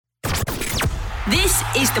This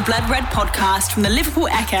is the Blood Red podcast from the Liverpool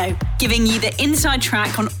Echo, giving you the inside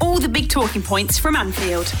track on all the big talking points from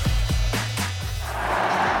Anfield.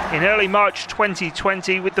 In early March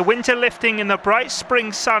 2020, with the winter lifting and the bright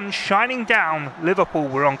spring sun shining down, Liverpool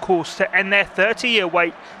were on course to end their 30-year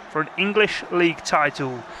wait for an English League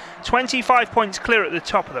title. 25 points clear at the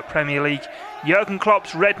top of the Premier League, Jurgen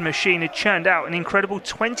Klopp's Red Machine had churned out an incredible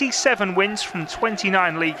 27 wins from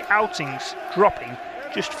 29 league outings, dropping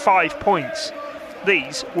just 5 points.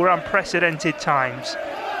 These were unprecedented times.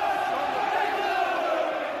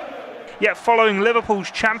 Yet following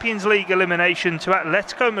Liverpool's Champions League elimination to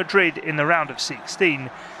Atletico Madrid in the round of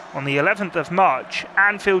 16, on the 11th of March,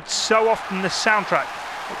 Anfield, so often the soundtrack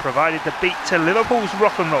that provided the beat to Liverpool's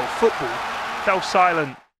rock and roll football, fell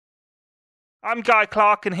silent. I'm Guy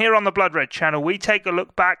Clark, and here on the Blood Red channel we take a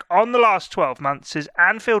look back on the last 12 months as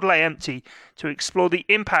Anfield lay empty to explore the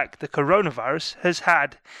impact the coronavirus has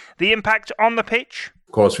had. The impact on the pitch.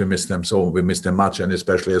 Of course we miss them, so we miss them much, and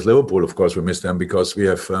especially as Liverpool, of course we miss them because we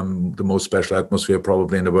have the most special atmosphere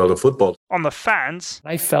probably in the world of football. On the fans.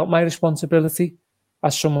 I felt my responsibility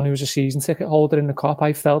as someone who was a season ticket holder in the Kop.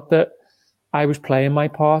 I felt that I was playing my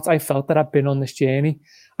part. I felt that I'd been on this journey.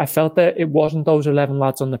 I felt that it wasn't those 11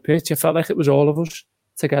 lads on the pitch. I felt like it was all of us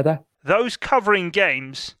together. Those covering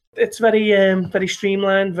games. It's very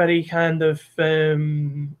streamlined, very kind of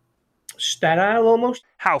sterile almost.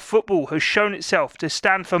 How football has shown itself to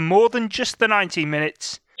stand for more than just the 90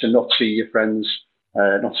 minutes. To not see your friends,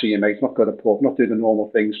 not see your mates, not go to pub, not do the normal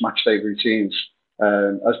things, match day routines,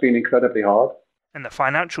 has been incredibly hard. And the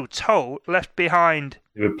financial toll left behind.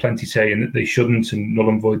 There were plenty saying that they shouldn't and null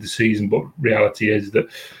and void the season, but reality is that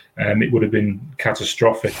it would have been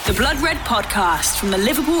catastrophic. The Blood Red podcast from the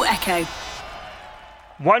Liverpool Echo.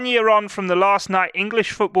 1 year on from the last night,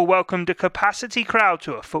 English football welcomed a capacity crowd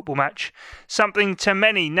to a football match. Something to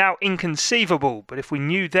many now inconceivable, but if we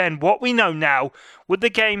knew then what we know now, would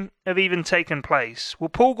the game have even taken place? Well,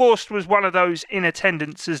 Paul Gorst was one of those in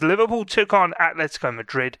attendance as Liverpool took on Atletico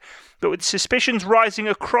Madrid, but with suspicions rising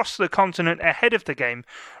across the continent ahead of the game,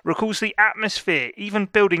 recalls the atmosphere, even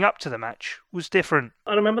building up to the match, was different.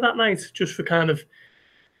 I remember that night, just for kind of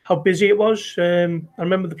how busy it was. I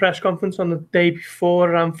remember the press conference on the day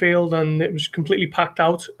before at Anfield, and it was completely packed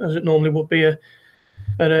out, as it normally would be at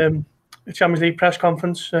a Champions League press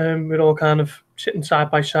conference. We're all kind of sitting side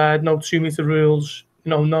by side, no 2 metre rules,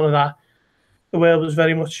 none of that. The world was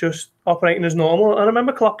very much just operating as normal. I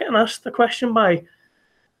remember Klopp getting asked a question by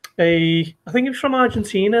I think he was from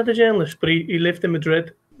Argentina, the journalist, but he lived in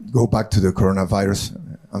Madrid. Go back to the coronavirus.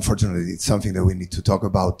 Unfortunately, it's something that we need to talk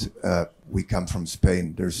about. We come from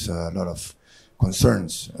Spain. There's a lot of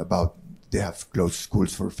concerns about they have closed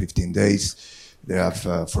schools for 15 days. They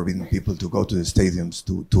have forbidden people to go to the stadiums,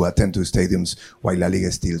 to attend to stadiums while La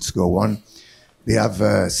Liga still go on. They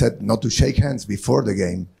have said not to shake hands before the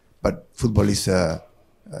game, but football is a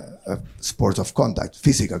sport of contact,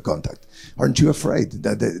 physical contact. Aren't you afraid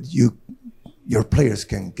that your players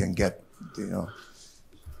can get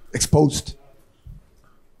exposed?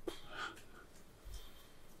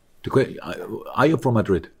 Are you from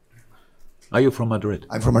Madrid? Are you from Madrid?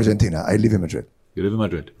 I'm from Argentina. I live in Madrid. You live in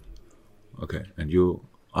Madrid? Okay. And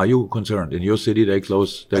are you concerned? In your city they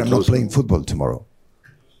close... I'm not playing football tomorrow.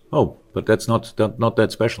 Oh, but that's not that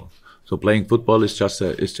special. So playing football is just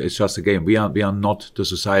a game. We are not the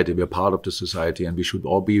society. We are part of the society, and we should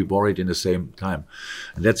all be worried in the same time.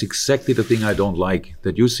 And that's exactly the thing I don't like.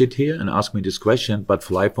 That you sit here and ask me this question, but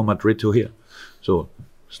fly from Madrid to here. So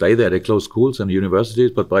stay there. They close schools and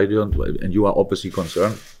universities, but why don't? And you are obviously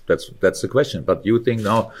concerned. That's the question. But you think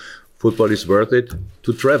now football is worth it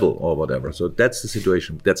to travel or whatever. So that's the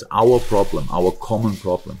situation. That's our problem, our common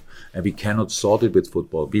problem, and we cannot sort it with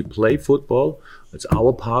football. We play football. It's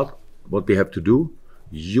our part. What we have to do.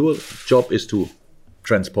 Your job is to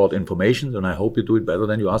transport information, and I hope you do it better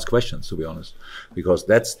than you ask questions, to be honest. Because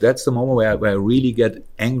that's the moment where I really get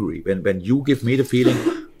angry. When you give me the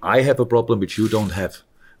feeling I have a problem which you don't have.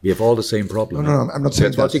 We have all the same problem. No, I'm not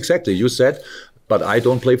saying that's exactly. You said, but I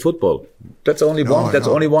don't play football. That's only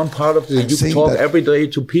only one part of it. You talk every day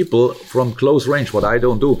to people from close range, what I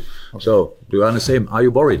don't do. Okay. So you are the same. Are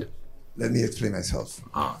you worried? Let me explain myself.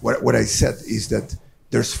 What I said is that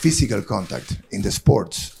there's physical contact in the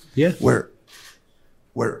sports. Yeah. Where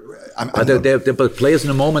but players in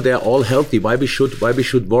the moment, they are all healthy. Why we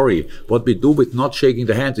should worry? What we do with not shaking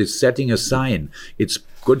the hands is setting a sign. It's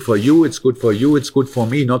good for you. It's good for you. It's good for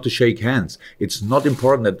me not to shake hands. It's not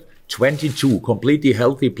important that 22 completely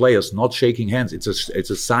healthy players not shaking hands. It's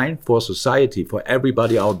a sign for society, for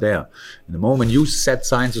everybody out there. In the moment you set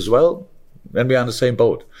signs as well, then we are on the same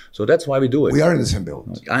boat. So that's why we do it. We are in the same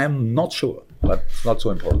boat. I am not sure. but it's not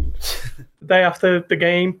so important. The day after the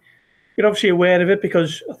game, you're obviously aware of it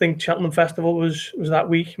because I think Cheltenham Festival was that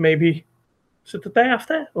week, maybe. Was it the day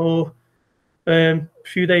after or a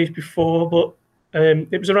few days before? But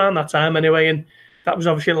it was around that time anyway, and that was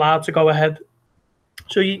obviously allowed to go ahead.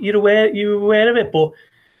 So you're aware of it, but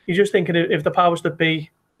you're just thinking if the powers that be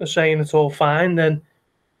are saying it's all fine, then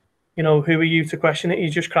who are you to question it? You're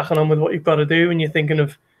just cracking on with what you've got to do, and you're thinking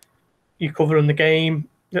of you covering the game,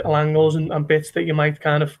 little angles and bits that you might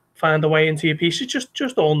kind of find a way into your piece. It's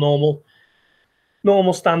just all normal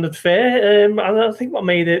standard fare. And I think what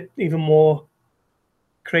made it even more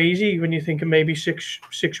crazy when you think of maybe six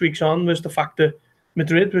weeks on was the fact that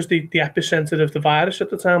Madrid was the epicenter of the virus at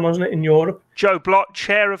the time, wasn't it, in Europe? Joe Blott,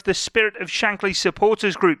 chair of the Spirit of Shankly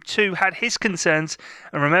supporters group too, had his concerns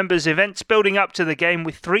and remembers events building up to the game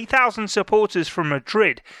with 3,000 supporters from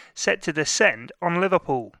Madrid set to descend on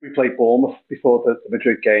Liverpool. We played Bournemouth before the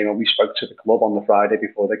Madrid game, and we spoke to the club on the Friday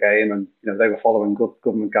before the game, and they were following good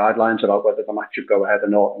government guidelines about whether the match should go ahead or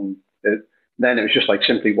not. And then it was just like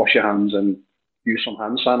simply wash your hands and use some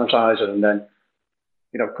hand sanitizer, and then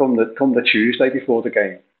come the Tuesday before the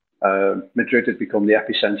game, Madrid had become the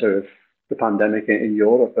epicenter of the pandemic in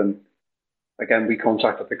Europe. And again, we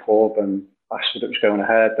contacted the club and asked if it was going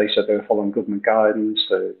ahead. They said they were following government guidance.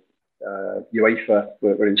 The UEFA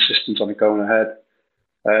were insistent on it going ahead.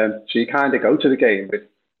 So you kind of go to the game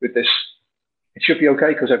with this, it should be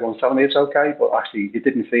okay because everyone's telling me it's okay, but actually it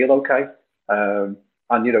didn't feel okay. And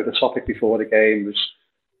the topic before the game was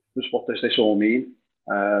what does this all mean?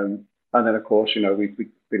 And then, of course, we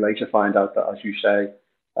later find out that, as you say,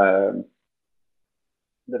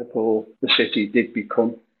 Liverpool, the city, did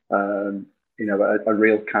become, a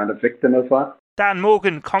real kind of victim of that. Dan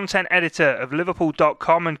Morgan, content editor of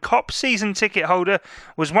Liverpool.com and Cop season ticket holder,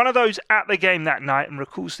 was one of those at the game that night and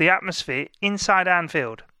recalls the atmosphere inside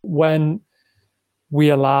Anfield. When we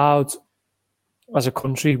allowed, as a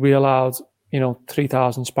country,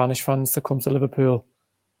 3,000 Spanish fans to come to Liverpool,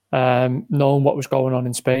 knowing what was going on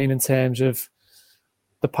in Spain in terms of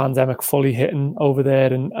the pandemic fully hitting over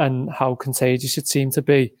there and how contagious it seemed to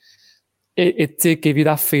be, it did give you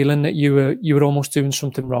that feeling that you were almost doing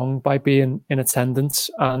something wrong by being in attendance.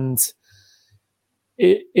 And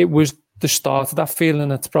it was the start of that feeling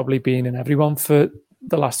that's probably been in everyone for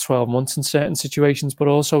the last 12 months in certain situations, but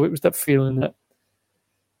also it was that feeling that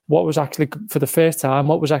what was actually, for the first time,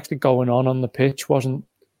 what was actually going on the pitch wasn't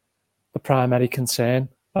the primary concern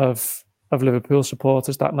of Liverpool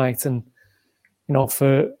supporters that night. And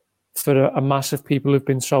for a mass of people who've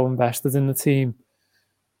been so invested in the team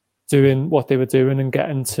doing what they were doing and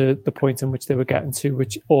getting to the point in which they were getting to,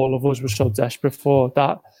 which all of us were so desperate for,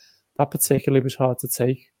 that particularly was hard to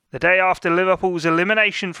take. The day after Liverpool's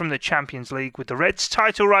elimination from the Champions League, with the Reds'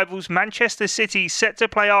 title rivals Manchester City set to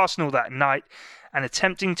play Arsenal that night and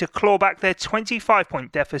attempting to claw back their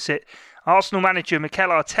 25-point deficit, Arsenal manager Mikel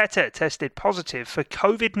Arteta tested positive for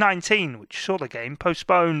COVID-19, which saw the game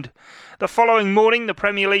postponed. The following morning, the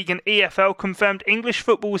Premier League and EFL confirmed English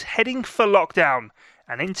football was heading for lockdown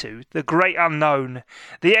and into the great unknown.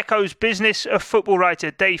 The Echo's business of football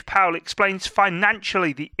writer Dave Powell explains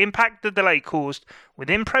financially the impact the delay caused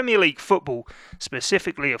within Premier League football,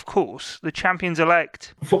 specifically, of course, the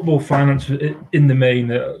champions-elect. Football finance, in the main,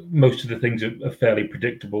 most of the things are fairly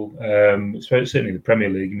predictable. Certainly the Premier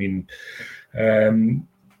League. I mean,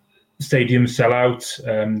 stadiums sell out.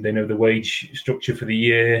 They know the wage structure for the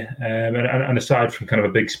year, and aside from kind of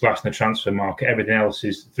a big splash in the transfer market, everything else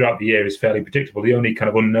is throughout the year is fairly predictable. The only kind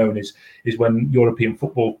of unknown is when European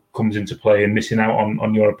football comes into play and missing out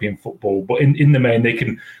on European football. But in the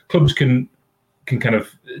main, clubs can kind of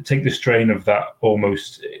take the strain of that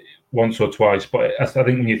almost once or twice. But I think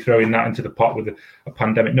when you throw in that into the pot with a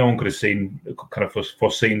pandemic, no one could have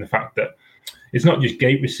foreseen the fact that it's not just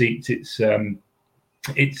gate receipts. It's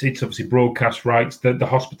obviously broadcast rights, the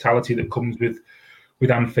hospitality that comes with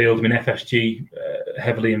Anfield. I mean, FSG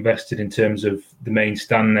heavily invested in terms of the main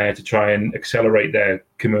stand there to try and accelerate their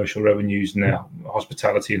commercial revenues and their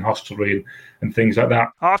hospitality and hostelry and things like that.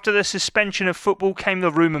 After the suspension of football came the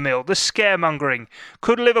rumour mill, the scaremongering.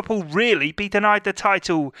 Could Liverpool really be denied the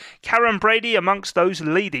title? Karen Brady amongst those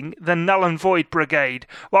leading the null and void brigade,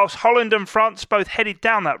 whilst Holland and France both headed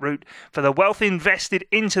down that route. For the wealth invested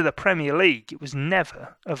into the Premier League, it was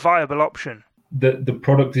never a viable option. The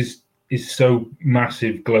product is so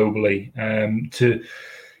massive globally.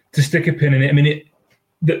 To stick a pin in it, I mean,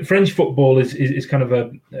 the French football is kind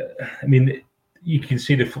of you can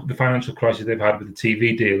see the financial crisis they've had with the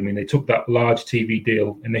TV deal. I mean, they took that large TV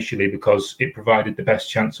deal initially because it provided the best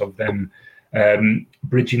chance of them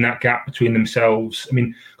bridging that gap between themselves. I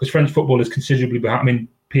mean, because French football is considerably behind. I mean,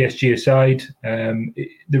 PSG aside,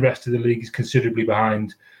 the rest of the league is considerably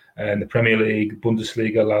behind the Premier League,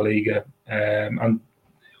 Bundesliga, La Liga, and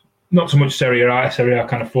not so much Serie A. Serie A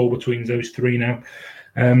kind of fall between those three now.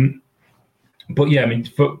 But yeah, I mean,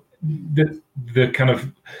 for the kind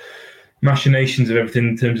of machinations of everything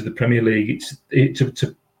in terms of the Premier League,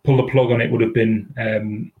 to pull the plug on it would have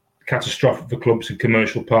been catastrophic for clubs and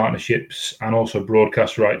commercial partnerships and also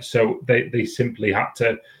broadcast rights. So they simply had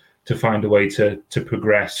to find a way to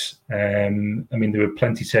progress. I mean, there were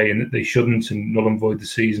plenty saying that they shouldn't and null and void the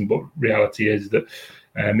season, but reality is that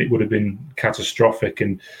it would have been catastrophic.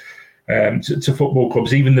 And to football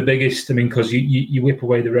clubs, even the biggest, I mean, because you whip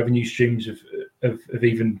away the revenue streams of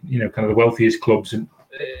even, kind of the wealthiest clubs, and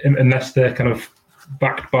unless they're kind of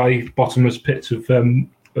backed by bottomless pits of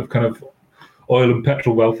kind of oil and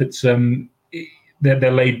petrol wealth, it's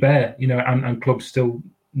they're laid bare, and clubs still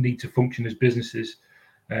need to function as businesses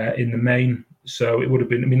in the main. So it would have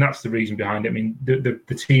been, I mean, that's the reason behind it. I mean, the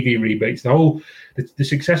TV rebates, the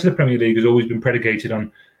success of the Premier League has always been predicated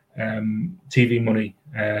on TV money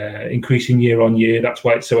increasing year on year. That's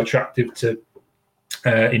why it's so attractive to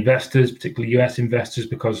investors, particularly US investors,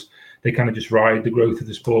 because they kind of just ride the growth of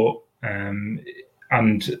the sport. And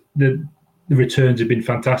the returns have been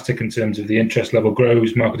fantastic in terms of the interest level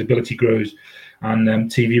grows, marketability grows, and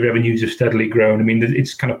TV revenues have steadily grown. I mean,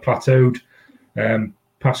 it's kind of plateaued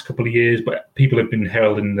past couple of years, but people have been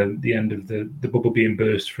heralding the end of the bubble being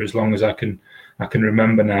burst for as long as I can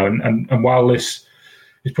remember now. And while this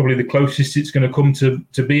is probably the closest it's going to come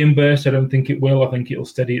to being burst, I don't think it will. I think it'll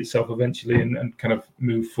steady itself eventually and kind of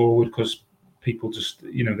move forward, because people just,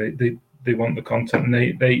 they want the content and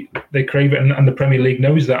they crave it, and the Premier League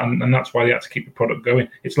knows that, and that's why they had to keep the product going.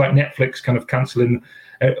 It's like Netflix kind of cancelling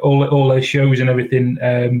all their shows and everything,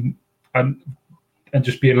 and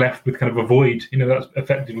just being left with kind of a void. That's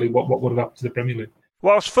effectively what would have happened to the Premier League.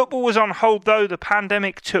 Whilst football was on hold, though, the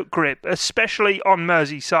pandemic took grip, especially on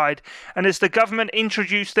Merseyside, and as the government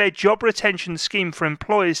introduced their job retention scheme for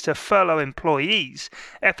employers to furlough employees,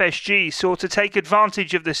 FSG sought to take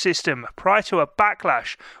advantage of the system prior to a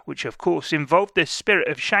backlash, which of course involved the spirit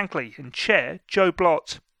of Shankly and chair Joe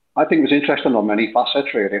Blott. I think it was interesting on many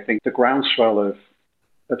facets, really. I think the groundswell of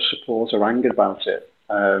support or anger about it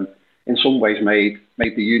in some ways made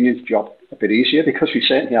the union's job a bit easier, because we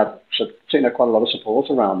certainly had quite a lot of support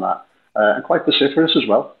around that, and quite vociferous as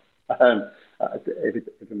well, if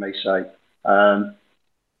I may say. I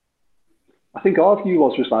think our view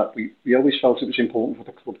was that we always felt it was important for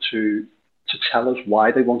the club to tell us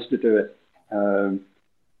why they wanted to do it,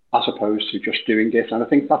 as opposed to just doing it. And I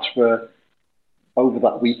think that's where, over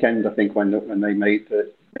that weekend, I think when they made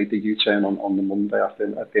the U-turn on the Monday after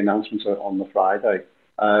the announcement on the Friday,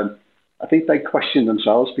 I think they questioned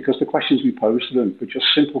themselves, because the questions we posed to them were just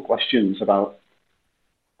simple questions about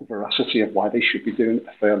the veracity of why they should be doing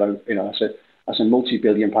a furlough. As a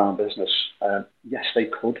multi-billion-pound business, yes, they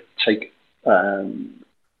could take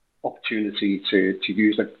opportunity to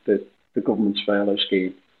use the government's furlough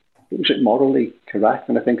scheme. But was it morally correct?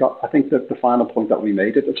 And I think that the final point that we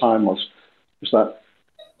made at the time was that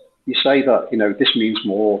you say that this means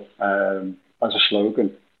more as a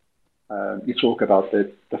slogan. You talk about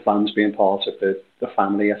the fans being part of the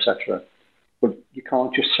family, etc. But you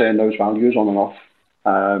can't just turn those values on and off,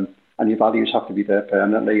 and your values have to be there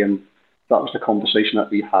permanently. And that was the conversation that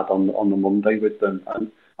we had on the Monday with them.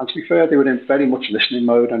 And to be fair, they were in very much listening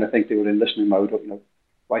mode, and I think they were in listening mode,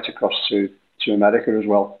 right across to America as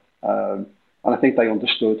well. And I think they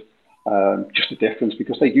understood just the difference,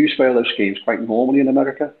 because they use furlough schemes quite normally in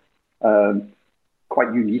America,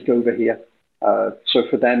 quite unique over here. So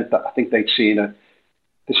for them, I think they'd seen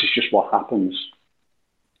this is just what happens.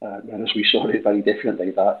 Whereas we saw it very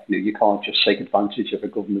differently, that you can't just take advantage of a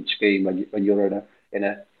government scheme when you're in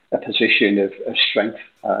a position of strength,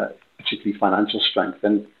 particularly financial strength.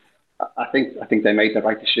 And I think they made the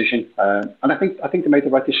right decision, and I think they made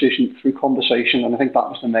the right decision through conversation. And I think that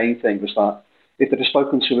was the main thing, was that if they'd have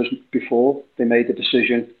spoken to us before they made the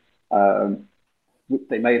decision,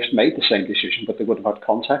 they may have made the same decision, but they would have had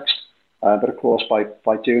context. But of course,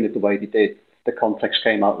 by doing it the way they did, the context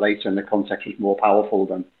came out later, and the context was more powerful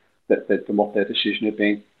than what their decision had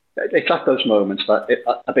been. It's at those moments that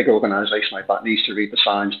a big organisation like that needs to read the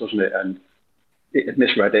signs, doesn't it? And it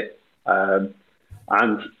misread it. And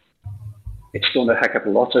it's done a heck of a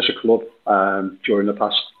lot as a club during the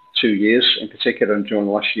past 2 years, in particular, and during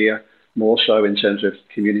the last year, more so in terms of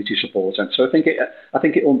community support. And so I think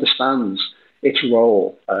it understands its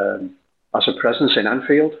role as a presence in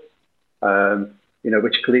Anfield.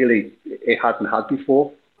 Which clearly it hadn't had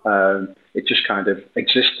before. It just kind of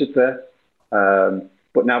existed there.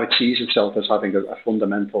 but now it sees itself as having a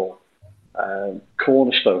fundamental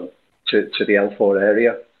cornerstone to the L4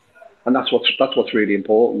 area. And that's what's really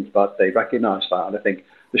important, that they recognise that. And I think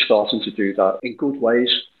they're starting to do that in good ways.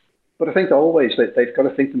 But I think always they've got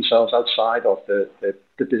to think themselves outside of the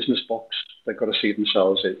business box. They've got to see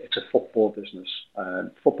themselves, it's a football business.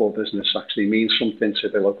 Football business actually means something to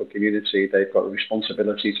the local community. They've got a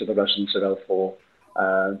responsibility to the residents of L4.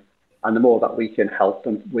 And the more that we can help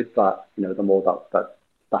them with that, the more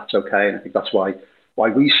that's okay. And I think that's why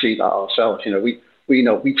we see that ourselves. We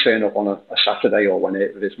know we turn up on a Saturday or when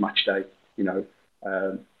it is match day.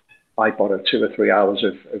 I borrow 2 or 3 hours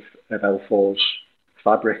of L4's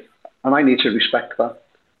fabric. And I need to respect that.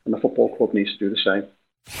 And the football club needs to do the same.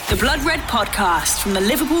 The Blood Red Podcast from the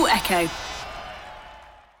Liverpool Echo.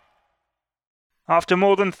 After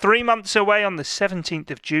more than 3 months away on the 17th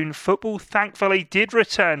of June, football thankfully did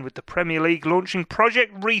return, with the Premier League launching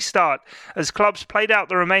Project Restart as clubs played out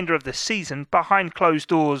the remainder of the season behind closed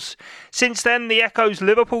doors. Since then, the Echo's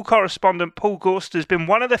Liverpool correspondent Paul Gorst has been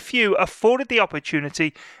one of the few afforded the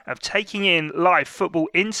opportunity of taking in live football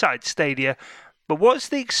inside stadia. But what's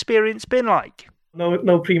the experience been like?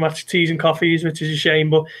 No pre-match teas and coffees, which is a shame,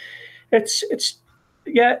 but it's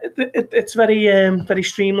very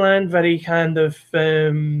streamlined, very kind of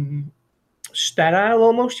sterile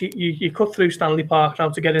almost. You cut through Stanley Park now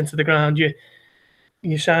to get into the ground.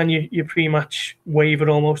 You sign your pre-match waiver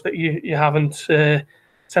almost that you haven't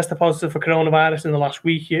tested positive for coronavirus in the last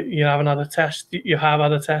week. You haven't had a test. You have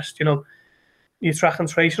had a test. You track and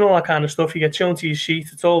trace and all that kind of stuff. You get shown to your sheet.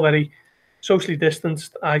 It's all very socially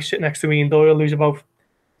distanced. I sit next to Ian Doyle, who's about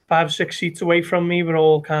 5 or 6 seats away from me. We're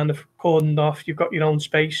all kind of cordoned off. You've got your own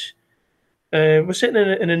space. We're sitting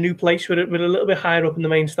in a new place. We're a little bit higher up in the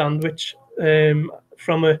main stand, which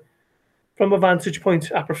from a vantage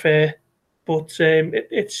point I prefer. But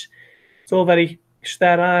it's all very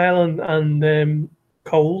sterile and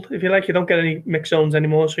cold, if you like. You don't get any mixed zones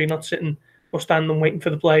anymore, so you're not sitting or standing waiting for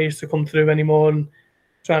the players to come through anymore and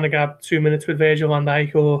trying to grab 2 minutes with Virgil van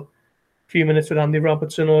Dijk or few minutes with Andy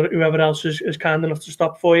Robertson or whoever else is kind enough to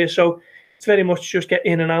stop for you. So it's very much just get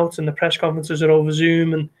in and out, and the press conferences are over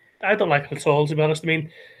Zoom, and I don't like it at all, to be honest. I mean,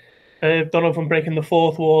 I don't know if I'm breaking the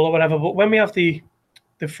fourth wall or whatever, but when we have the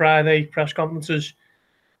Friday press conferences,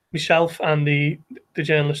 myself and the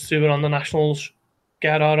journalists who are on the Nationals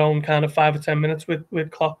get our own kind of 5 or 10 minutes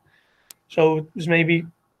with Klopp. So there's maybe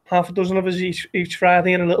half a dozen of us each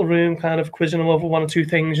Friday in a little room kind of quizzing them over 1 or 2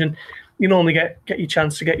 things, and you normally get your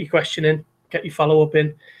chance to get your question in, get your follow-up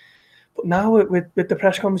in. But now with the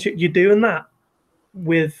press conference, you're doing that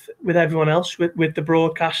with everyone else, with the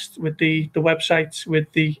broadcast, with the websites,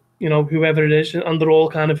 with the whoever it is, and they're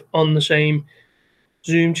all kind of on the same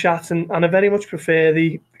Zoom chat. And I very much prefer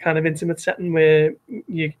the kind of intimate setting where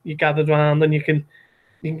you gathered around and you can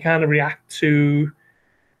kind of react to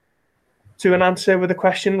an answer with a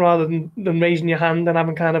question rather than raising your hand and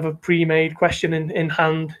having kind of a pre-made question in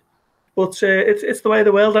hand. But it's the way of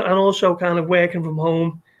the world, and also kind of working from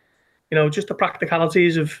home, just the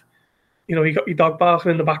practicalities of, you got your dog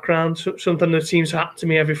barking in the background, something that seems to happen to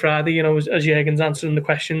me every Friday, as Jurgen's answering the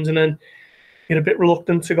questions, and then you're a bit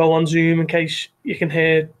reluctant to go on Zoom in case you can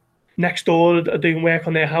hear next door are doing work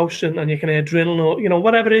on their house and you can hear drilling or,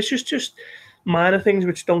 whatever it is, just minor things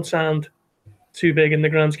which don't sound too big in the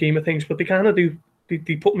grand scheme of things, but they kind of do,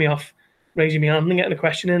 they put me off raising my hand and getting a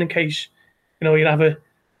question in case, you'd have an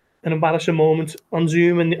embarrassing moment on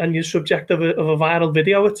Zoom and you're subject of a viral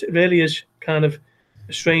video. It really is kind of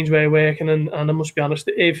a strange way of working, and I must be honest,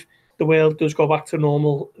 if the world does go back to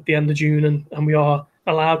normal at the end of June and we are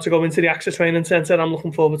allowed to go into the AXA training centre, I'm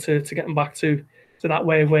looking forward to getting back to that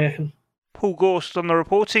way of working. Paul Gorst on the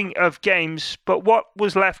reporting of games, but what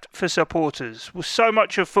was left for supporters? Well, so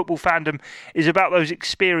much of football fandom is about those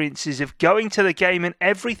experiences of going to the game and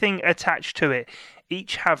everything attached to it,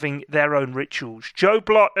 each having their own rituals. Joe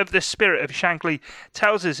Blott of the Spirit of Shankly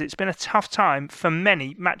tells us it's been a tough time for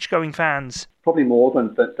many match-going fans. Probably more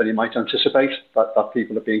than you might anticipate, that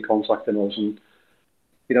people have been contacting us. And,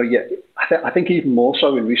 I think even more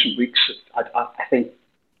so in recent weeks, I think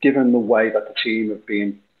given the way that the team have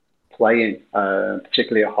been playing,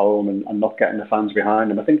 particularly at home and not getting the fans behind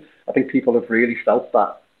them, I think people have really felt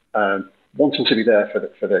that, wanting to be there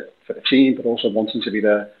for the team, but also wanting to be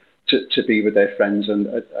there to be with their friends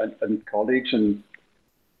and colleagues. And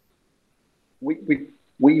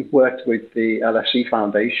we worked with the LFC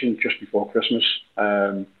Foundation just before Christmas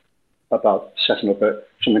about setting up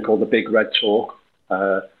something called the Big Red Talk,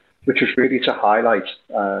 which was really to highlight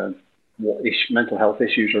what mental health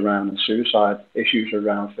issues around and suicide issues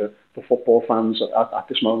around for football fans at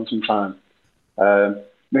this moment in time.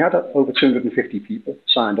 We had over 250 people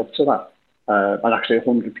signed up to that. And actually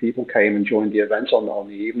 100 people came and joined the event on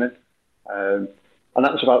the evening. And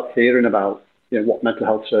that was about hearing about what mental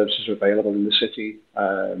health services are available in the city,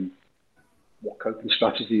 what coping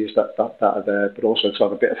strategies that are there, but also to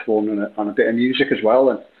have a bit of fun and a bit of music as well.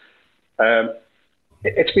 And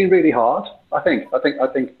it's been really hard. I think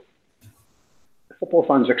football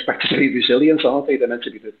fans are expected to be resilient, aren't they? They're meant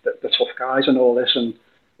to be the tough guys and all this, and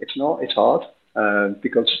it's not. It's hard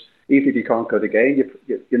because even if you can't go to the game,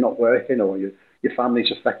 you're not working, or your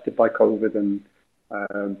family's affected by COVID, and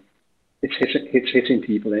it's hitting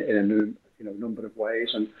people in a number of ways.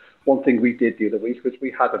 And one thing we did the other week was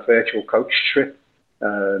we had a virtual coach trip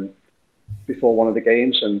before one of the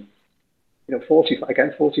games, and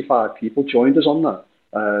 45 people joined us on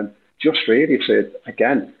that. Just really to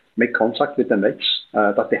again make contact with their mates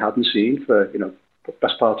that they hadn't seen for the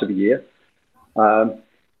best part of the year.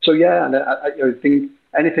 So yeah, and I think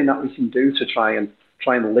anything that we can do to try and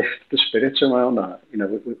lift the spirits around that,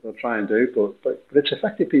 we'll try and do. But it's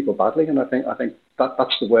affected people badly, and I think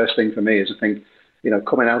that's the worst thing for me. Is I think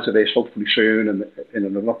coming out of this hopefully soon, and in a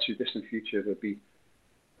not too distant future, we'll be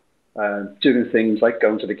doing things like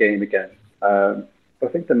going to the game again. But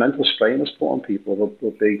I think the mental strain that's put on people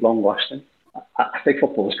will be long lasting. I think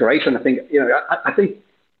football is great, and I think I think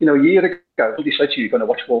a year ago somebody said to you, you're going to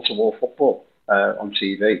watch wall-to-wall football on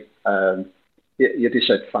TV. You just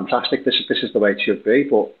said, fantastic, this is the way it should be,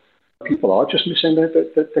 but people are just missing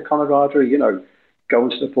the camaraderie, going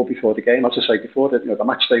to the pub before the game. As I say before, the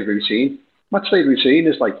match day routine. Match day routine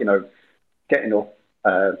is like, getting up,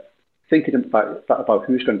 thinking about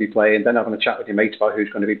who's going to be playing, then having a chat with your mates about who's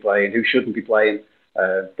going to be playing, who shouldn't be playing,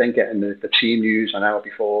 then getting the team news an hour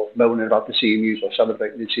before, moaning about the team news or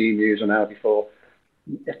celebrating the team news an hour before.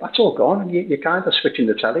 If that's all gone, and you're kind of switching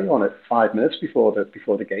the telly on at 5 minutes before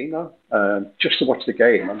the game now, just to watch the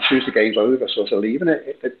game. And as soon as the game's over, sort of leaving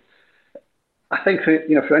it. I think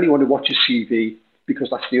for anyone who watches TV, because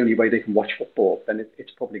that's the only way they can watch football, then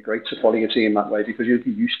it's probably great to follow your team that way because you'll be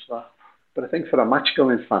used to that. But I think for a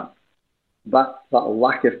match-going fan, that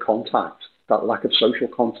lack of contact, that lack of social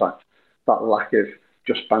contact, that lack of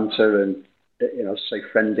just banter and say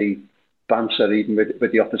friendly banter even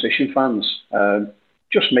with the opposition fans.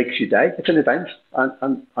 Just makes your day. It's an event,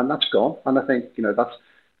 and that's gone. And I think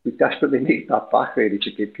we desperately need that back, really,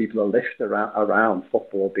 to give people a lift around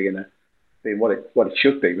football being what it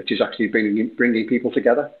should be, which is actually bringing people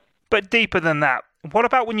together. But deeper than that, what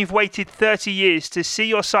about when you've waited 30 years to see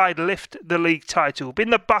your side lift the league title, been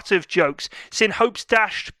the butt of jokes, seen hopes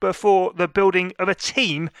dashed before the building of a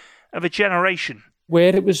team of a generation?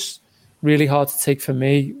 Where it was really hard to take for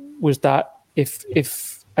me was that if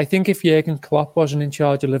Jurgen Klopp wasn't in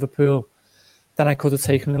charge of Liverpool, then I could have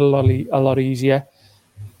taken it a lot easier.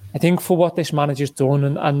 I think for what this manager's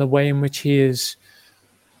done and the way in which he has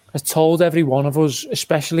told every one of us,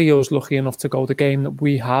 especially us lucky enough to go to the game, that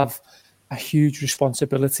we have a huge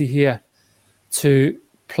responsibility here to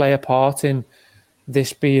play a part in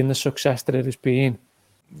this being the success that it has been.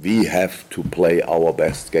 We have to play our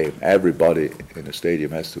best game. Everybody in the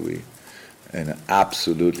stadium has to be in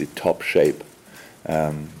absolutely top shape.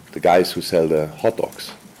 The guys who sell the hot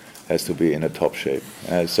dogs has to be in a top shape.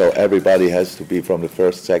 So everybody has to be from the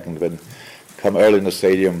first second when come early in the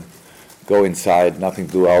stadium, go inside, nothing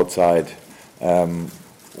to do outside,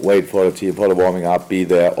 wait for the team, for the warming up, be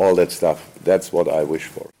there, all that stuff. That's what I wish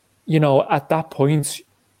for. At that point,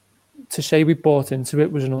 to say we bought into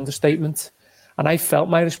it was an understatement. And I felt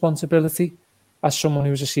my responsibility as someone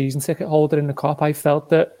who was a season ticket holder in the Kop. I felt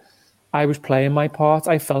that I was playing my part.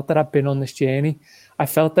 I felt that I'd been on this journey. I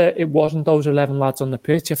felt that it wasn't those 11 lads on the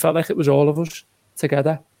pitch. I felt like it was all of us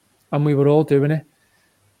together and we were all doing it.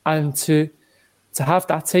 And to have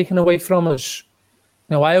that taken away from us,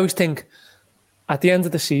 I always think at the end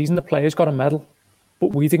of the season, the players got a medal,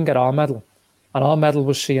 but we didn't get our medal. And our medal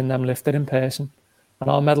was seeing them lifted in person. And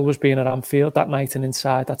our medal was being at Anfield that night and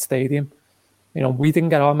inside that stadium. We didn't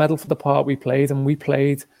get our medal for the part we played, and we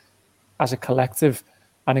played as a collective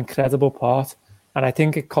an incredible part. And I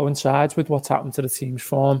think it coincides with what's happened to the team's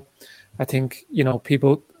form. I think,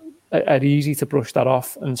 people are easy to brush that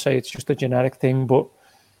off and say it's just a generic thing. But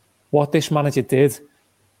what this manager did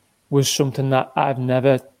was something that I've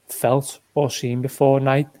never felt or seen before.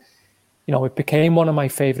 And it became one of my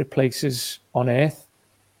favourite places on earth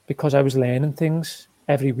because I was learning things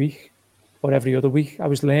every week or every other week. I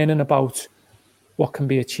was learning about what can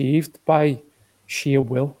be achieved by sheer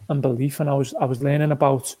will and belief, and I was learning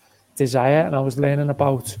about desire, and I was learning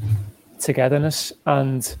about togetherness.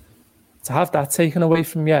 And to have that taken away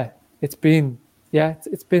from you, it's been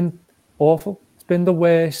awful. It's been the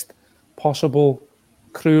worst possible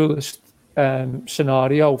cruelest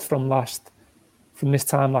scenario from this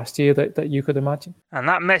time last year that you could imagine. And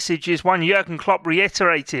that message is one Jurgen Klopp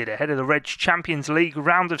reiterated ahead of the Reds Champions League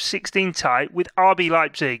round of 16 tie with RB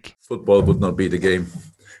Leipzig. Football would not be the game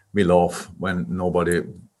we love when nobody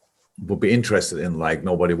would be interested in, like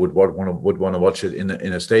nobody would want to watch it in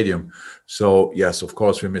a stadium. So yes, of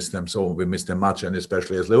course we miss them. So we miss them much, and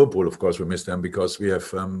especially as Liverpool, of course we miss them because we have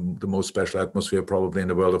the most special atmosphere probably in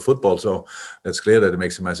the world of football. So that's clear that it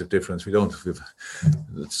makes a massive difference.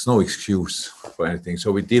 It's no excuse for anything.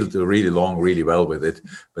 So we deal really well with it,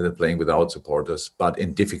 with playing without supporters. But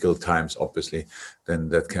in difficult times, obviously, then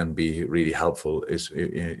that can be really helpful,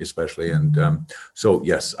 especially. And so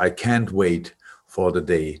yes, I can't wait for the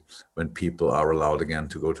day when people are allowed again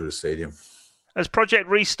to go to the stadium. As Project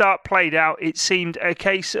Restart played out, it seemed a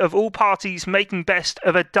case of all parties making best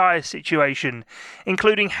of a dire situation,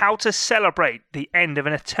 including how to celebrate the end of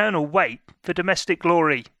an eternal wait for domestic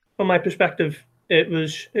glory. From my perspective, it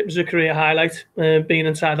was a career highlight, being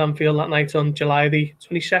inside Anfield that night on July the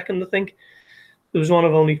 22nd, I think. I was one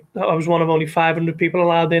of only 500 people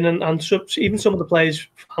allowed in, and even some of the players'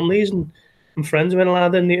 families and friends weren't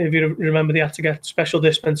allowed in. If you remember, they had to get special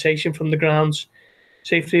dispensation from the ground's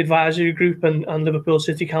safety advisory group and Liverpool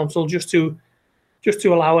City Council just to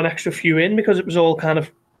allow an extra few in, because it was all kind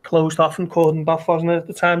of closed off and cordoned off, wasn't it, at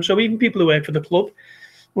the time? So even people who work for the club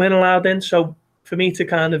weren't allowed in. So for me to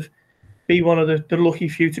kind of be one of the lucky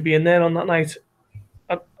few to be in there on that night,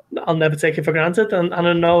 I'll never take it for granted. And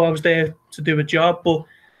I know I was there to do a job, but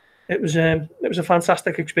it was a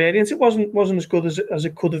fantastic experience. It wasn't as good as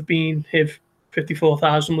it could have been if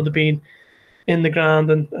 54,000 would have been in the ground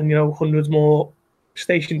and hundreds more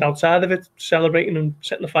stationed outside of it, celebrating and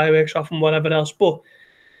setting the fireworks off and whatever else. But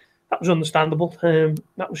that was understandable.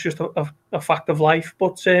 That was just a fact of life.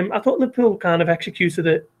 But I thought Liverpool kind of executed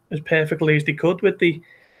it as perfectly as they could with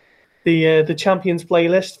the Champions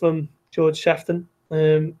playlist from George Sefton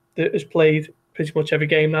that has played pretty much every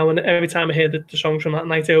game now. And every time I hear the songs from that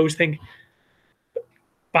night, I always think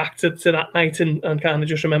back to that night and kind of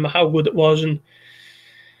just remember how good it was. And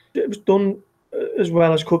it was done as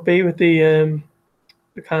well as could be with the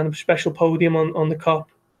kind of special podium on the Kop.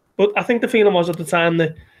 But I think the feeling was at the time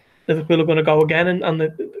that Liverpool are going to go again, and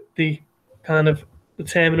the kind of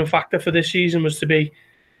determining factor for this season was to be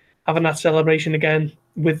having that celebration again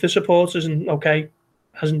with the supporters. And okay,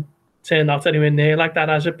 hasn't turned out anywhere near like that,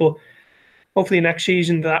 has it? But hopefully next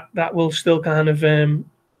season that will still kind of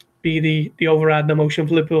be the overriding emotion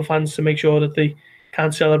for Liverpool fans, to make sure that they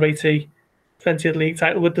can celebrate a 20th league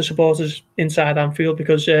title with the supporters inside Anfield,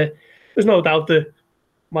 because there's no doubt that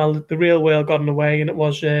while the real world got in the way and it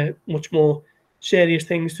was much more serious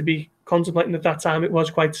things to be contemplating at that time, it was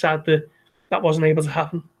quite sad that wasn't able to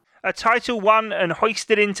happen. A title won and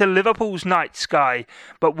hoisted into Liverpool's night sky.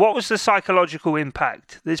 But what was the psychological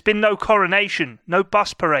impact? There's been no coronation, no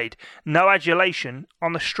bus parade, no adulation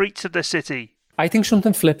on the streets of the city. I think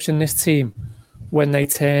something flips in this team when they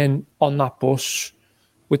turn on that bus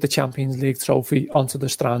with the Champions League trophy onto the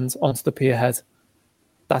Strand, onto the Pierhead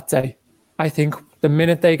that day. I think the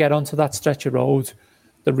minute they get onto that stretch of road,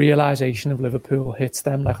 the realisation of Liverpool hits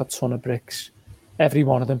them like a ton of bricks. Every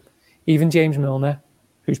one of them. Even James Milner,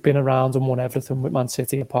 who's been around and won everything with Man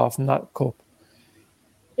City apart from that cup.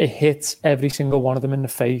 It hits every single one of them in the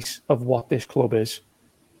face of what this club is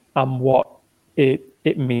and what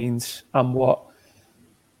it means and what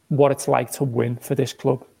it's like to win for this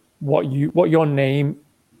club. What your name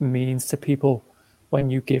means to people when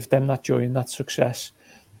you give them that joy and that success.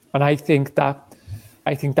 And I think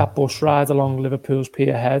that bus ride along Liverpool's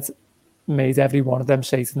Pierhead made every one of them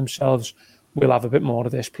say to themselves, we'll have a bit more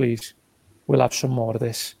of this, please. We'll have some more of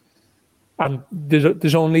this. And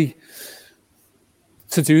there's only,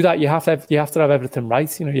 to do that, you have to have everything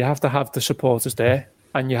right. You have to have the supporters there,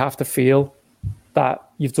 and you have to feel that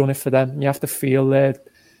you've done it for them. You have to feel their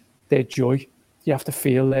joy. You have to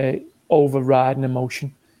feel their overriding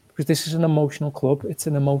emotion, because this is an emotional club. It's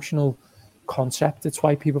an emotional concept. It's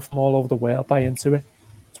why people from all over the world buy into it.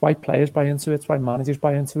 It's why players buy into it. It's why managers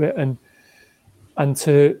buy into it.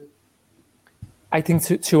 I think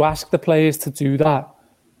to ask the players to do that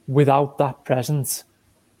without that presence,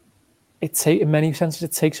 in many senses,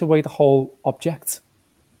 it takes away the whole object.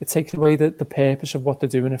 It takes away the purpose of what they're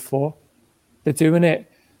doing it for. They're doing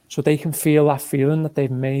it so they can feel that feeling that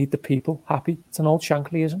they've made the people happy. It's an old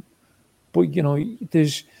Shanklyism. But,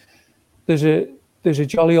 there's a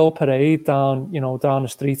jolly old parade down the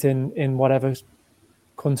street in whatever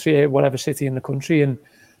country, whatever city in the country, and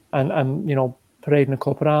parading a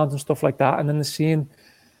cup around and stuff like that, and then they're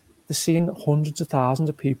seeing hundreds of thousands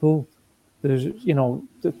of people There's, you know,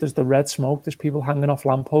 there's the red smoke. There's people hanging off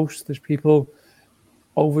lampposts. There's people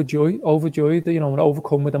overjoyed, you know, and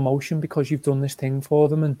overcome with emotion because you've done this thing for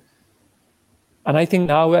them. And I think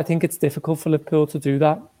now, it's difficult for Liverpool to do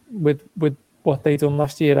that with what they done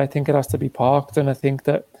last year. I think it has to be parked, and I think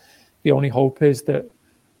that the only hope is that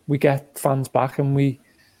we get fans back and we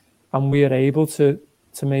are able to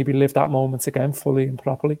maybe live that moment again fully and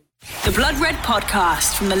properly. The Blood Red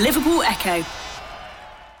Podcast from the Liverpool Echo.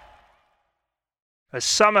 As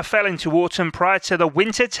summer fell into autumn prior to the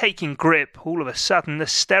winter taking grip, all of a sudden the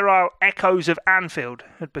sterile echoes of Anfield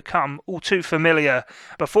had become all too familiar.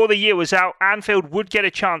 Before the year was out, Anfield would get a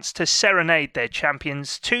chance to serenade their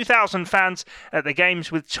champions. 2,000 fans at the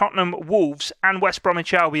games with Tottenham, Wolves and West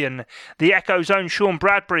Bromwich Albion. The Echo's own Sean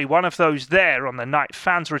Bradbury, one of those there on the night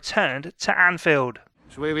fans returned to Anfield.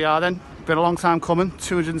 So here we are then. Been a long time coming,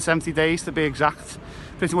 270 days to be exact.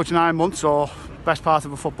 Pretty much 9 months, or best part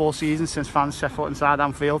of a football season since fans set foot inside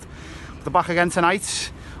Anfield. They're back again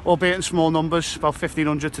tonight, albeit in small numbers, about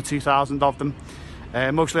 1,500 to 2,000 of them.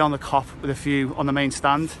 Mostly on the Kop with a few on the main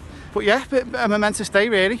stand. But yeah, a momentous day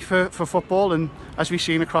really for football, and as we've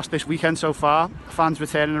seen across this weekend so far, fans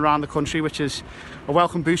returning around the country, which is a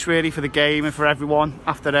welcome boost really for the game and for everyone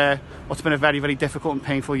after what's been a very, very difficult and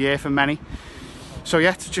painful year for many. So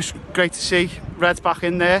yeah, it's just great to see Reds back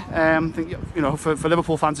in there. I think, you know, for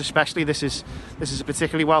Liverpool fans especially, this is a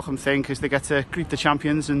particularly welcome thing because they get to greet the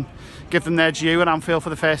champions and give them their due at Anfield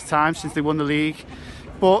for the first time since they won the league.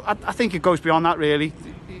 But I think it goes beyond that really.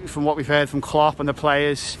 From what we've heard from Klopp and the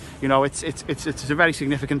players, you know, it's a very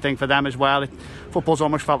significant thing for them as well. Football's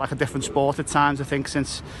almost felt like a different sport at times, I think,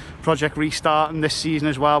 since Project Restart and this season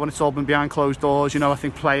as well, when it's all been behind closed doors. You know, I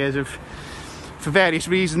think players have, for various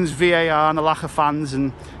reasons, VAR and the lack of fans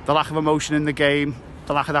and the lack of emotion in the game,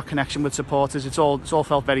 the lack of that connection with supporters, it's all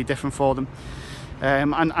felt very different for them.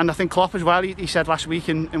 And I think Klopp as well, he said last week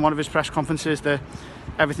in one of his press conferences that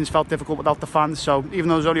everything's felt difficult without the fans. So even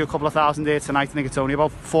though there's only a couple of thousand here tonight, I think it's only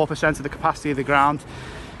about 4% of the capacity of the ground.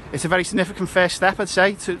 It's a very significant first step, I'd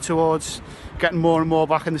say, towards getting more and more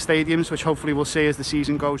back in the stadiums, which hopefully we'll see as the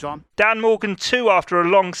season goes on. Dan Morgan too, after a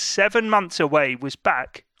long 7 months away, was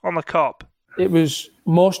back on the Kop. It was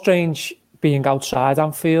more strange being outside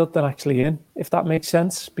Anfield than actually in, if that makes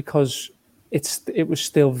sense, because it was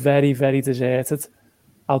still very, very deserted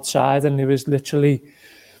outside, and it was literally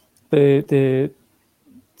the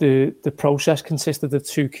process consisted of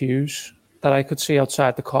 2 queues that I could see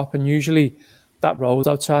outside the Kop, and usually that road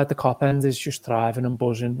outside the Kop end is just thriving and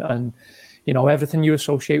buzzing, and you know, everything you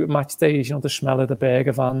associate with match days, you know, the smell of the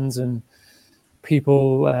burger vans and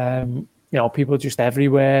people, you know, people just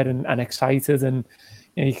everywhere and excited, and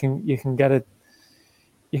you know, you can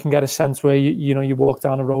get a sense where you walk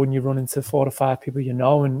down the road and you run into 4 or 5 people you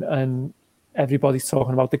know, and everybody's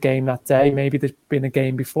talking about the game that day. Maybe there's been a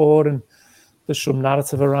game before and there's some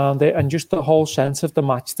narrative around it, and just the whole sense of the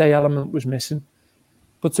match day element was missing.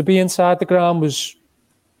 But to be inside the ground was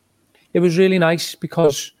really nice,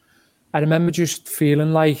 because I remember just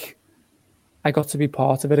feeling like I got to be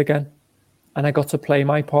part of it again, and I got to play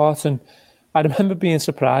my part. And I remember being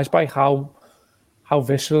surprised by how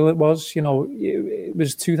visceral it was. You know, it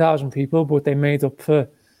was 2,000 people, but they made up for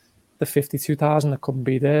the 52,000 that couldn't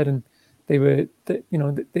be there, and they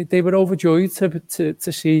were overjoyed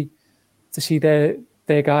to see their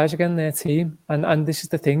guys again, their team. And this is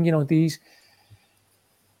the thing, you know, these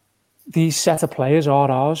set of players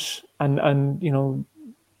are ours, and you know,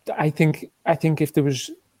 I think if there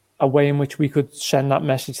was a way in which we could send that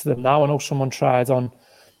message to them now, I know someone tried on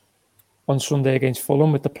Sunday against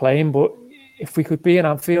Fulham with the playing, but if we could be in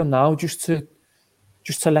Anfield now, just to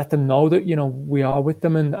let them know that, you know, we are with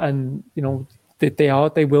them, and you know,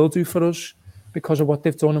 they will do for us because of what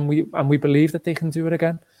they've done, and we believe that they can do it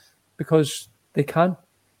again, because they can,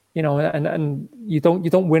 you know, and you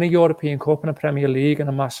don't win a European Cup and a Premier League and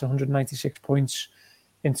amass 196 points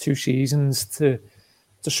in 2 seasons to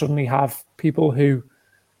suddenly have people who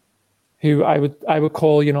I would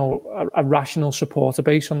call, you know, a rational supporter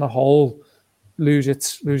base on the whole lose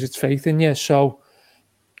its faith in you. So,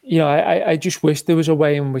 you know, I just wish there was a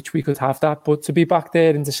way in which we could have that. But to be back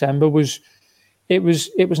there in December was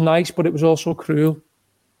nice, but it was also cruel,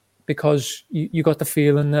 because you got the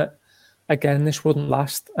feeling that, again, this wouldn't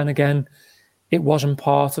last, and again, it wasn't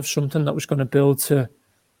part of something that was going to build to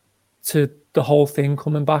the whole thing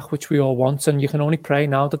coming back, which we all want, and you can only pray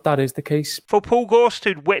now that that is the case. For Paul Gorst,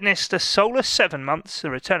 who'd witnessed a soulless 7 months, the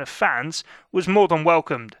return of fans was more than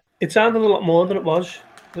welcomed. It sounded a lot more than it was.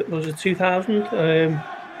 It was a 2,000, and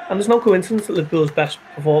there's no coincidence that Liverpool's best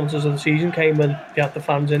performances of the season came when they had the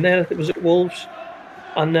fans in there. It was at Wolves,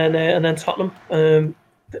 and then Tottenham.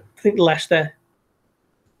 think Leicester.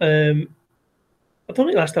 I don't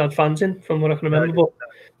think Leicester had fans in, from what I can remember,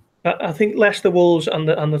 but I think Leicester, Wolves, and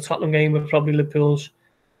the Tottenham game were probably Liverpool's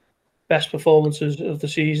best performances of the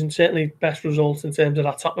season. Certainly, best results in terms of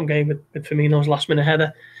that Tottenham game with Firmino's last-minute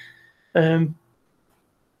header.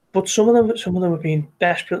 But some of them have been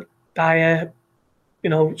desperate, dire.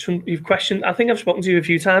 You've questioned. I think I've spoken to you a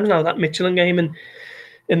few times now. That Michelin game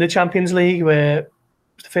in the Champions League, where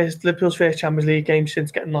Liverpool's first Champions League game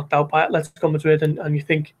since getting knocked out by Atletico Madrid, and you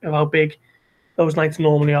think of how big those nights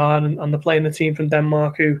normally are, and they're playing the team from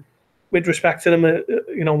Denmark, who, with respect to them,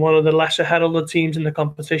 one of the lesser heralded teams in the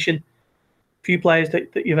competition. Few players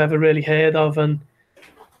that you've ever really heard of, and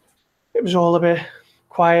it was all a bit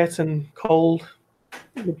quiet and cold.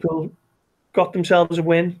 Liverpool got themselves a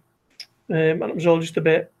win, and it was all just a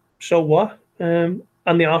bit, so what? And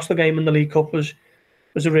the Arsenal game in the League Cup was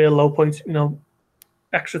a real low point.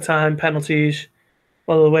 Extra time, penalties,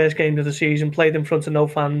 one of the worst games of the season, played in front of no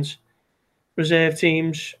fans, reserve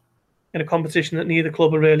teams in a competition that neither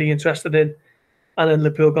club are really interested in, and then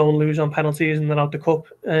Liverpool go and lose on penalties and they're out the cup.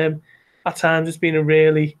 At times it's been a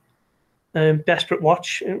really desperate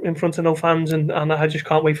watch in front of no fans, and I just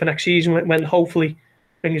can't wait for next season when hopefully,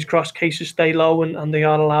 fingers crossed, cases stay low and they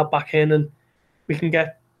are allowed back in and we can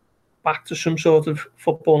get back to some sort of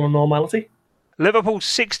football and normality. Liverpool's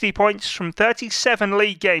 60 points from 37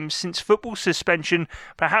 league games since football suspension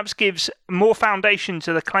perhaps gives more foundation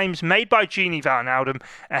to the claims made by Gini Wijnaldum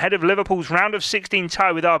ahead of Liverpool's round of 16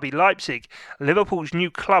 tie with RB Leipzig. Liverpool's new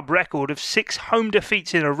club record of 6 home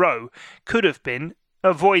defeats in a row could have been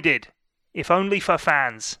avoided, if only for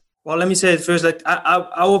fans. Well, let me say it first.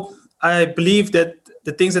 I believe that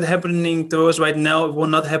the things that are happening to us right now will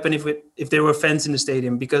not happen if there were fans in the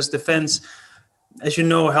stadium, because the fans, as you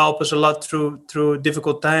know, help us a lot through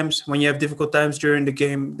difficult times. When you have difficult times during the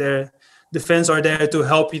game, the fans are there to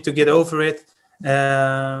help you to get over it,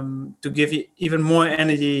 to give you even more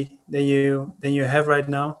energy than you have right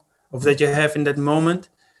now, or that you have in that moment.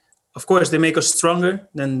 Of course, they make us stronger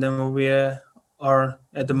than we are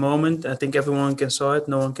at the moment. I think everyone can saw it.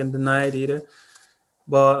 No one can deny it either.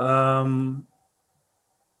 But I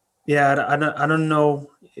don't know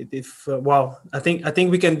if I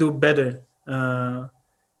think we can do better.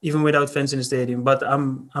 Even without fans in the stadium, but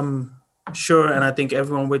I'm sure, and I think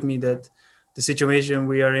everyone with me, that the situation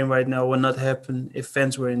we are in right now will not happen if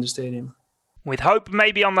fans were in the stadium. With hope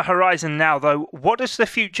maybe on the horizon now, though, what does the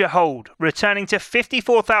future hold? Returning to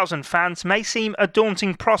 54,000 fans may seem a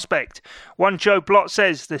daunting prospect. One Joe Blott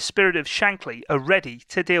says the spirit of Shankly are ready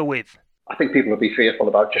to deal with. I think people will be fearful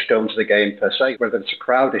about just going to the game per se, whether it's a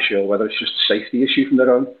crowd issue or whether it's just a safety issue from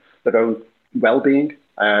their own well-being.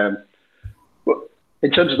 In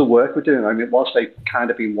terms of the work we're doing, I mean, whilst they've kind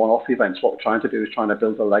of been one-off events, what we're trying to do is trying to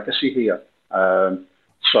build a legacy here.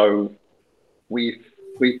 So we've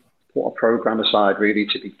put a program aside really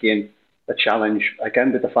to begin a challenge,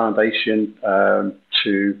 again with the foundation,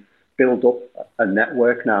 to build up a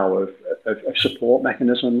network now of support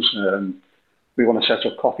mechanisms. We want to set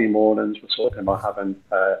up coffee mornings. We're talking about having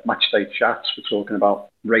match day chats. We're talking about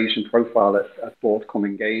raising profile at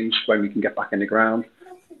forthcoming games when we can get back in the ground.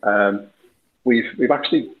 We've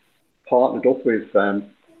actually partnered up with the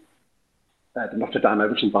Notre Dame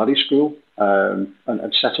Everton Valley School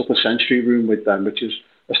and set up a sensory room with them, which is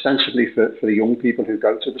ostensibly for the young people who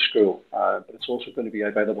go to the school, but it's also going to be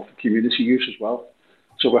available for community use as well.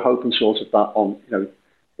 So we're hoping sort of that on,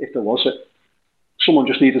 if there was someone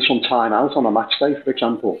just needed some time out on a match day, for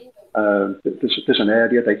example, there's an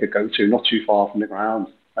area they could go to not too far from the ground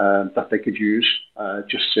that they could use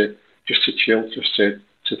just to chill, just to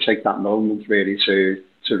take that moment really to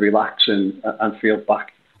relax and feel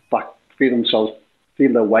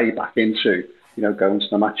their way back into going to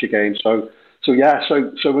the match again. So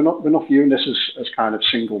we're not viewing this as kind of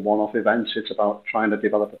single one-off events. It's about trying to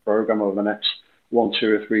develop a program over the next 1,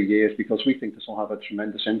 2 or 3 years, because we think this will have a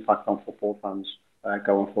tremendous impact on football fans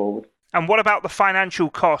going forward. And what about the financial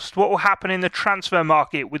cost? What will happen in the transfer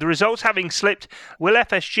market? With results having slipped, will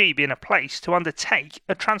FSG be in a place to undertake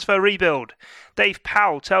a transfer rebuild? Dave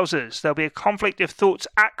Powell tells us there'll be a conflict of thoughts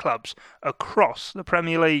at clubs across the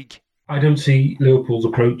Premier League. I don't see Liverpool's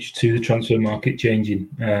approach to the transfer market changing.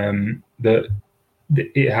 That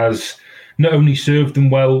it has not only served them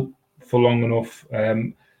well for long enough,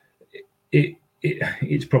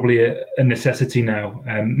 it's probably a necessity now.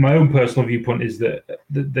 My own personal viewpoint is that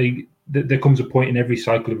there comes a point in every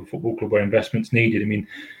cycle of a football club where investment's needed. I mean,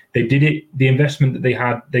 they did it. The investment that they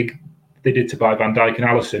had, they did to buy Van Dijk and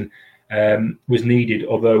Alisson was needed.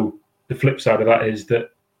 Although the flip side of that is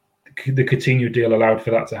that the Coutinho deal allowed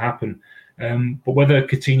for that to happen. But whether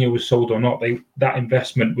Coutinho was sold or not, that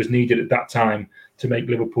investment was needed at that time to make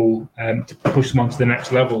Liverpool to push them on to the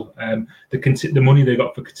next level. The money they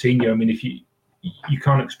got for Coutinho, I mean, if you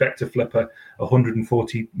can't expect to flip a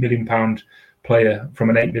 £140 million player from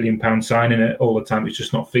an £8 million signing it all the time. It's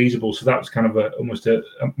just not feasible. So that was kind of almost a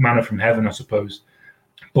manna from heaven, I suppose.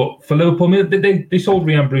 But for Liverpool, they sold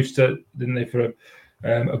Ryan Brewster, didn't they, for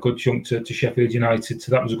a good chunk to Sheffield United.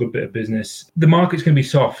 So that was a good bit of business. The market's going to be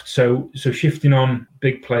soft. So shifting on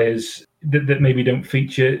big players that maybe don't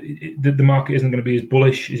feature, the market isn't going to be as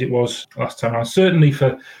bullish as it was last time around. Certainly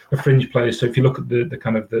for fringe players. So if you look at the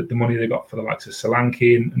kind of the money they got for the likes of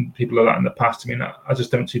Solanke and people like that in the past, I mean, I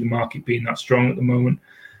just don't see the market being that strong at the moment.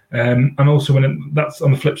 And also that's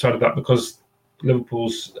on the flip side of that, because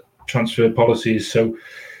Liverpool's transfer policy is so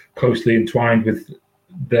closely entwined with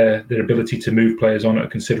their ability to move players on at a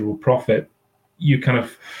considerable profit, you kind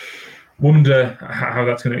of wonder how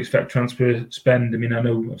that's going to affect transfer spend. I mean, I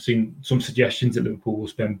know I've seen some suggestions that Liverpool will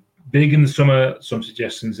spend big in the summer, some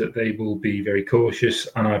suggestions that they will be very cautious,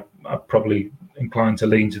 and I'm probably inclined to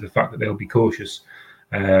lean to the fact that they'll be cautious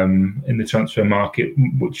in the transfer market,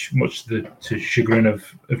 which much to chagrin of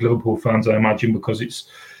Liverpool fans, I imagine, because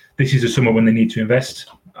this is a summer when they need to invest.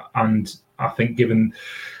 And I think given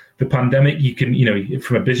the pandemic, you can,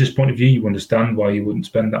 from a business point of view, you understand why you wouldn't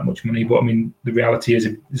spend that much money. But I mean, the reality is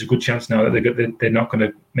there's a good chance now that they're not going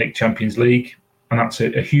to make Champions League, and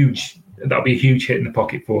that'll be a huge hit in the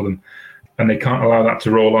pocket for them. And they can't allow that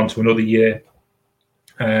to roll on to another year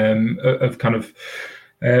of kind of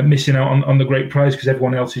missing out on the great prize, because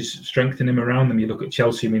everyone else is strengthening around them. You look at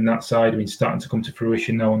Chelsea, I mean, that side, starting to come to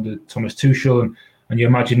fruition now under Thomas Tuchel, and you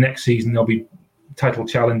imagine next season there'll be title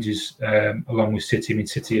challenges along with City. I mean,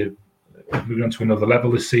 City are moving on to another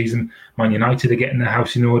level this season. Man United are getting their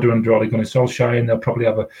house in order under Ole Gunnar Solskjaer, and they'll probably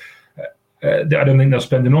have I don't think they'll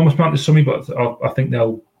spend an enormous amount this summer, but I think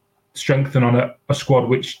they'll strengthen on a squad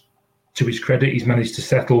which, to his credit, he's managed to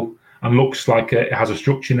settle and looks like it has a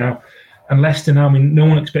structure now. And Leicester now, I mean, no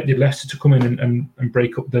one expected Leicester to come in and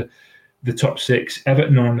break up the top six.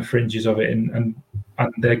 Everton are on the fringes of it, and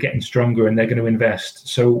they're getting stronger, and they're going to invest.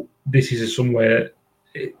 So this is somewhere,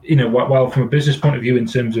 while from a business point of view, in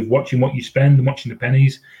terms of watching what you spend and watching the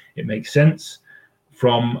pennies, it makes sense.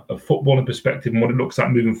 From a footballing perspective and what it looks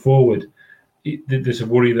like moving forward, there's a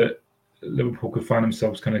worry that Liverpool could find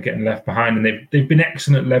themselves kind of getting left behind. And they've been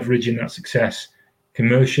excellent leveraging that success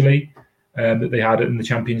commercially that they had in the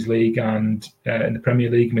Champions League and in the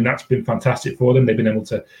Premier League. I mean, that's been fantastic for them. They've been able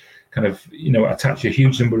to kind of, attach a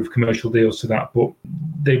huge number of commercial deals to that. But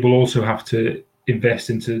they will also have to invest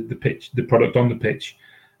into the pitch, the product on the pitch,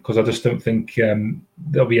 because I just don't think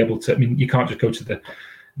they'll be able to. I mean, you can't just go to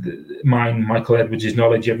mine Michael Edwards'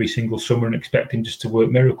 knowledge every single summer and expect him just to work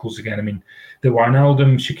miracles again. I mean, the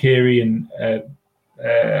Wijnaldum, Shaqiri and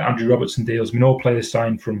Andrew Robertson deals, I mean, all players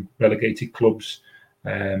signed from relegated clubs.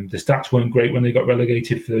 The stats weren't great when they got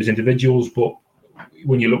relegated for those individuals, but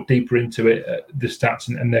when you look deeper into it, the stats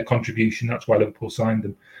and their contribution, that's why Liverpool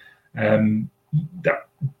signed them.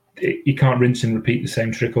 You can't rinse and repeat the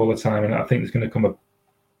same trick all the time, and I think there's going to come a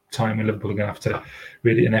time when Liverpool are going to have to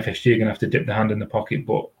really, and FSG are going to have to dip their hand in the pocket,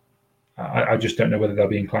 but I just don't know whether they'll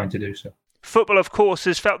be inclined to do so. Football, of course,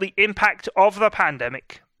 has felt the impact of the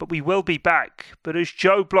pandemic, but we will be back. But as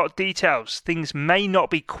Joe Blott details, things may not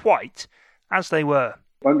be quite as they were.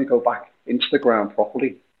 When we go back into the ground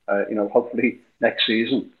properly, hopefully next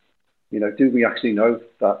season, do we actually know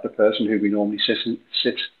that the person who we normally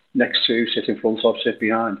sit next to, sit in front of, sit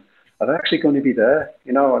behind, are they actually going to be there?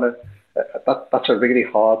 And that's a really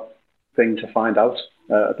hard thing to find out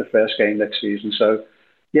at the first game next season. So,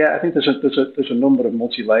 yeah, I think there's a number of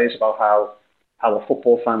multi-layers about how a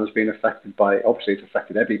football fan has been affected by. Obviously, it's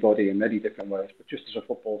affected everybody in many different ways, but just as a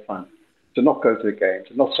football fan, to not go to the game,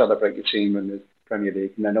 to not celebrate your team in the Premier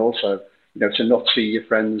League, and then also, to not see your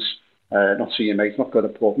friends, not see your mates, not go to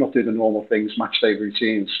the pub, not do the normal things, match day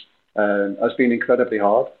routines, has been incredibly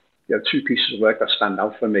hard. Two pieces of work that stand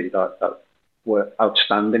out for me that were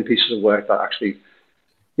outstanding pieces of work that actually,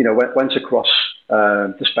 went across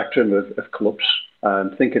the spectrum of clubs.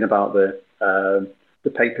 Thinking about the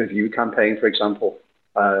pay-per-view campaign, for example,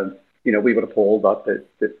 we were appalled that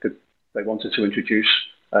they wanted to introduce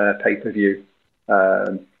pay-per-view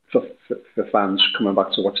for fans coming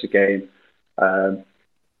back to watch the game.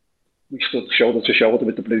 We stood shoulder to shoulder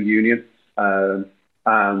with the Blue Union,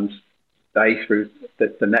 and they, through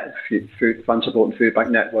the net, through Fan Supporting Food Bank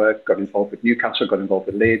Network, got involved with Newcastle, got involved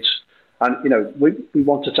with Leeds. And, we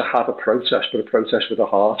wanted to have a protest, but a protest with a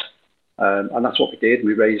heart. And that's what we did.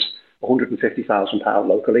 We raised £150,000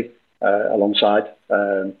 locally alongside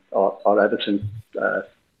our Everton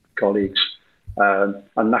colleagues,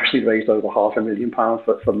 and nationally raised over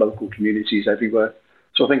 £500,000 for local communities everywhere.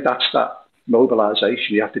 So I think that's that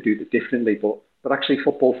mobilisation. You have to do it differently, but actually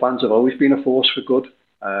football fans have always been a force for good.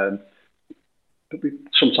 But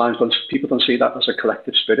sometimes people don't see that as a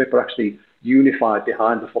collective spirit, but actually unified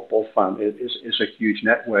behind the football fan is a huge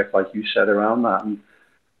network, like you said, around that. And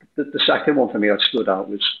the second one for me that stood out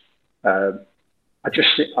was I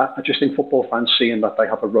just think football fans seeing that they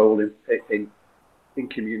have a role in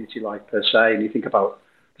community life per se. And you think about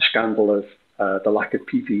the scandal of the lack of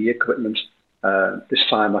PPE equipment this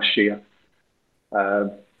time last year.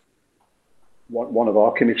 One of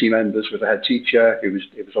our committee members was a head teacher. It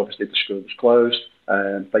was obviously the school was closed.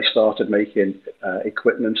 They started making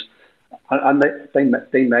equipment, and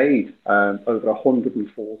they made over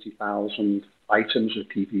 140,000 items of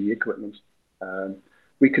PPE equipment.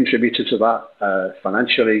 We contributed to that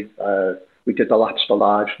financially. We did the Laps for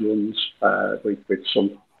Lives runs with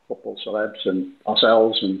some football celebs and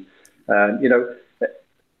ourselves, and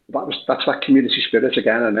that's that community spirit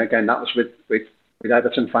again. And again, that was with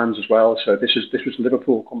Everton fans as well. So this was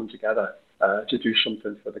Liverpool coming together to do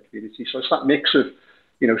something for the community. So it's that mix of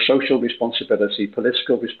social responsibility,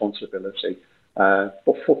 political responsibility,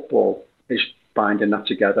 but football is binding that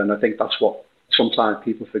together. And I think that's what sometimes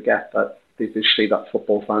people forget, that they see that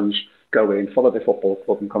football fans go in, follow the football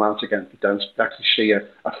club and come out again. They don't actually see a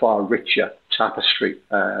far richer tapestry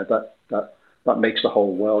that makes the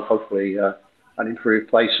whole world hopefully an improved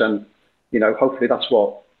place. And hopefully that's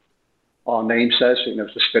what our name says.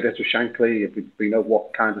 It's the spirit of Shankly. We know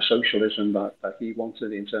what kind of socialism that he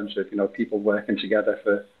wanted in terms of people working together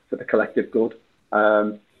for the collective good.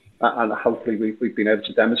 And hopefully we've been able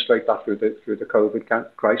to demonstrate that through the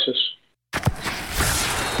COVID crisis.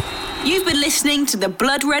 You've been listening to the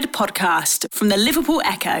Blood Red podcast from the Liverpool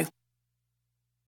Echo.